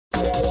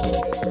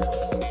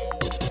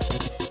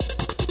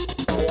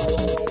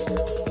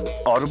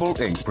Audible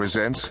Inc.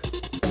 presents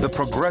The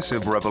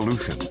Progressive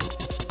Revolution,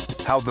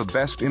 How the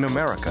Best in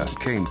America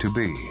Came to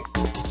Be,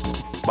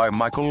 by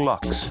Michael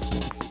Lux,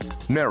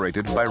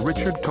 narrated by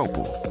Richard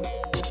Topol.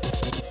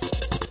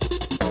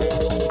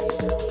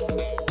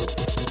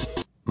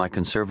 My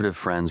conservative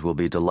friends will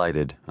be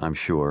delighted, I'm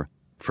sure,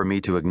 for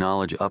me to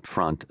acknowledge up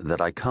front that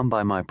I come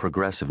by my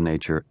progressive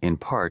nature in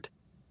part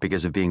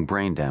because of being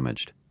brain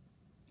damaged.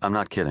 I'm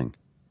not kidding.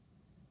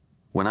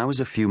 When I was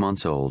a few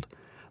months old,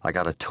 I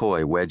got a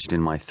toy wedged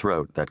in my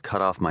throat that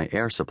cut off my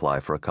air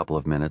supply for a couple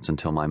of minutes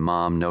until my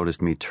mom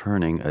noticed me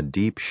turning a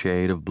deep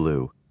shade of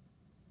blue.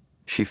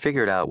 She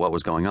figured out what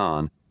was going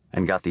on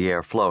and got the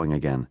air flowing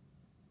again.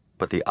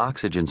 But the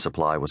oxygen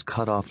supply was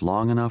cut off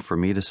long enough for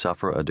me to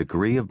suffer a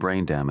degree of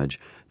brain damage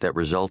that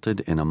resulted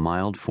in a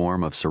mild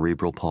form of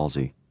cerebral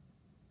palsy.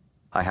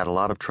 I had a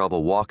lot of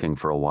trouble walking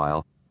for a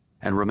while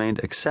and remained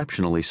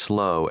exceptionally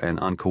slow and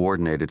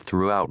uncoordinated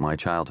throughout my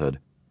childhood.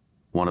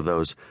 One of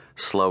those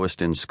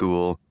slowest in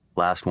school,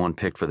 last one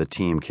picked for the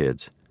team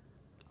kids.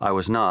 I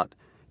was not,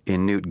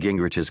 in Newt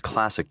Gingrich's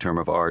classic term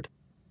of art,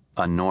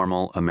 a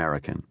normal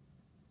American.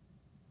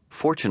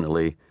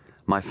 Fortunately,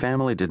 my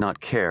family did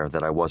not care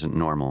that I wasn't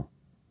normal.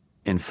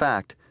 In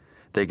fact,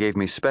 they gave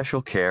me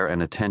special care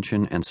and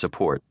attention and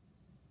support,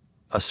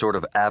 a sort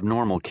of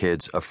abnormal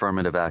kid's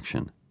affirmative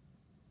action.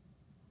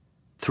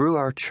 Through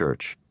our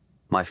church,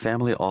 my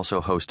family also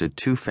hosted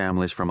two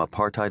families from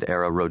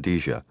apartheid-era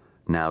Rhodesia,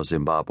 now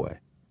Zimbabwe.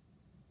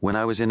 When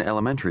I was in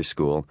elementary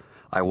school,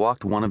 I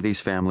walked one of these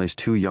families'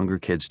 two younger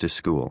kids to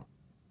school.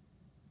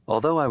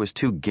 Although I was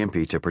too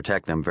gimpy to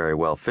protect them very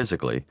well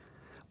physically,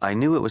 I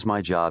knew it was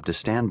my job to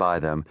stand by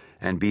them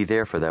and be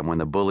there for them when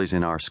the bullies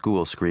in our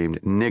school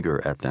screamed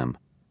nigger at them.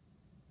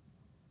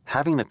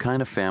 Having the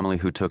kind of family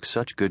who took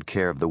such good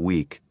care of the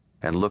weak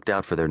and looked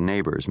out for their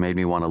neighbors made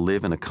me want to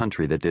live in a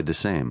country that did the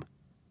same.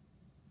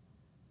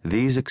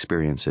 These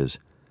experiences,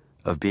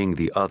 of being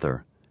the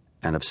other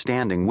and of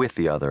standing with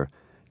the other,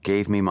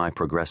 gave me my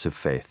progressive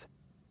faith.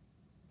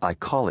 I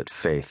call it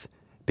faith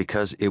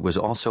because it was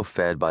also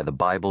fed by the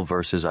Bible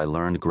verses I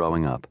learned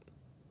growing up.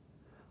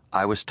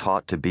 I was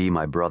taught to be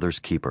my brother's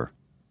keeper.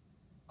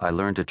 I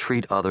learned to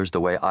treat others the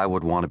way I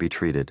would want to be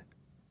treated.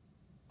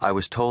 I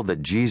was told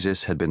that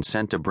Jesus had been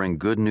sent to bring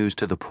good news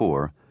to the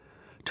poor,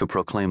 to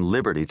proclaim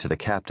liberty to the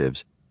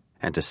captives,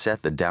 and to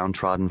set the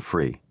downtrodden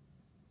free.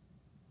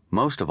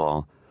 Most of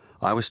all,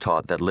 I was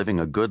taught that living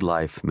a good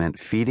life meant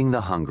feeding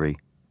the hungry,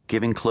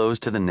 giving clothes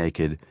to the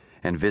naked,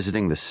 and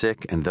visiting the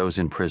sick and those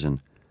in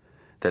prison,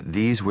 that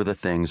these were the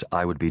things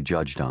I would be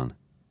judged on.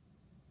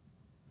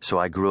 So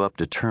I grew up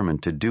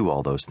determined to do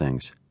all those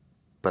things.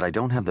 But I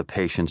don't have the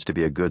patience to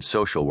be a good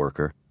social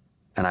worker,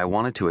 and I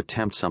wanted to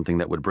attempt something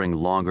that would bring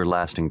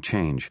longer-lasting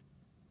change.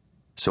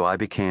 So I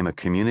became a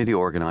community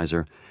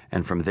organizer,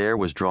 and from there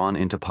was drawn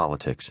into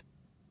politics.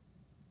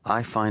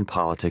 I find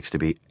politics to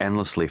be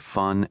endlessly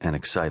fun and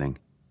exciting.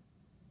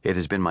 It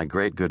has been my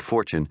great good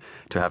fortune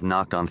to have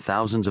knocked on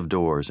thousands of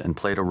doors and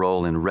played a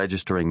role in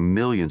registering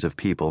millions of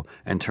people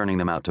and turning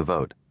them out to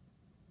vote.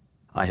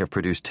 I have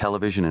produced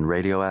television and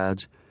radio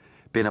ads,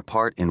 been a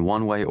part in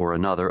one way or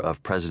another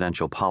of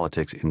presidential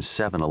politics in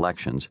 7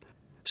 elections,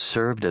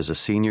 served as a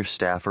senior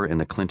staffer in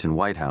the Clinton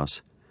White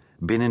House,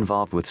 been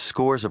involved with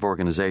scores of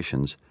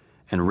organizations,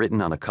 and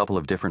written on a couple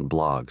of different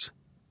blogs.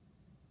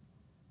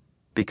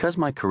 Because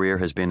my career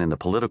has been in the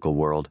political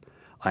world,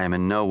 I am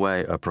in no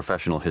way a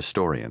professional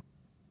historian.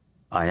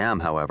 I am,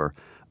 however,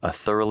 a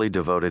thoroughly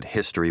devoted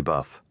history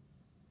buff.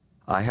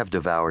 I have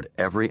devoured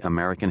every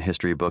American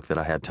history book that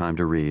I had time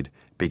to read,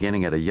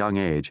 beginning at a young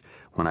age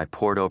when I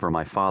pored over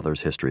my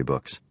father's history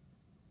books.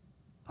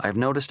 I have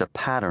noticed a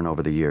pattern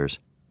over the years.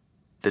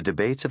 The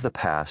debates of the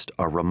past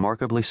are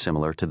remarkably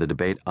similar to the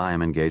debate I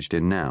am engaged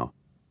in now.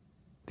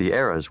 The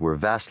eras were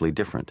vastly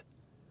different.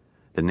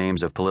 The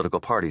names of political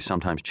parties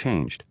sometimes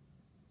changed.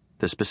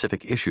 The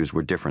specific issues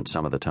were different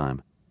some of the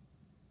time.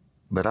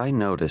 But I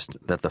noticed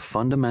that the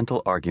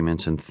fundamental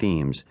arguments and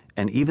themes,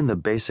 and even the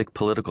basic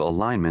political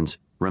alignments,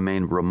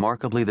 remained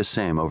remarkably the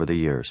same over the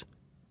years.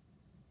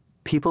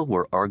 People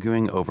were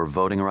arguing over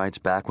voting rights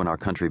back when our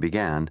country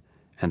began,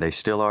 and they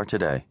still are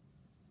today.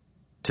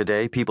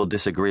 Today, people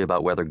disagree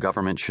about whether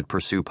government should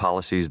pursue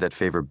policies that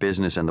favor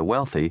business and the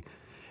wealthy,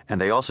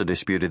 and they also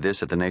disputed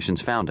this at the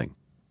nation's founding.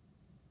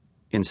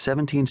 In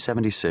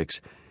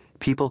 1776,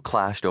 people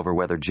clashed over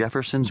whether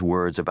Jefferson's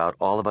words about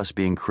all of us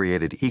being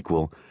created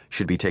equal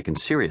should be taken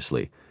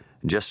seriously,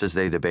 just as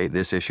they debate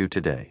this issue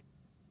today.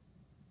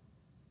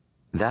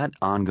 That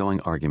ongoing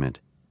argument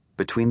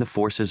between the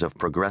forces of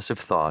progressive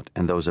thought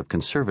and those of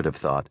conservative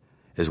thought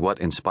is what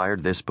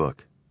inspired this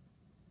book.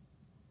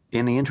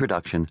 In the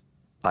introduction,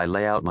 I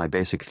lay out my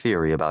basic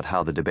theory about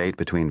how the debate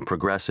between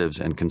progressives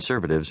and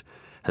conservatives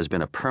has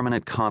been a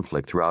permanent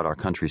conflict throughout our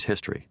country's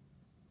history.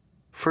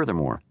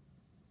 Furthermore,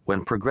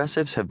 when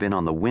progressives have been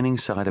on the winning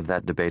side of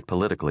that debate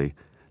politically,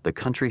 the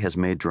country has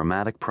made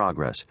dramatic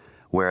progress,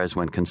 whereas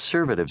when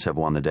conservatives have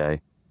won the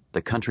day,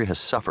 the country has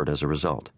suffered as a result.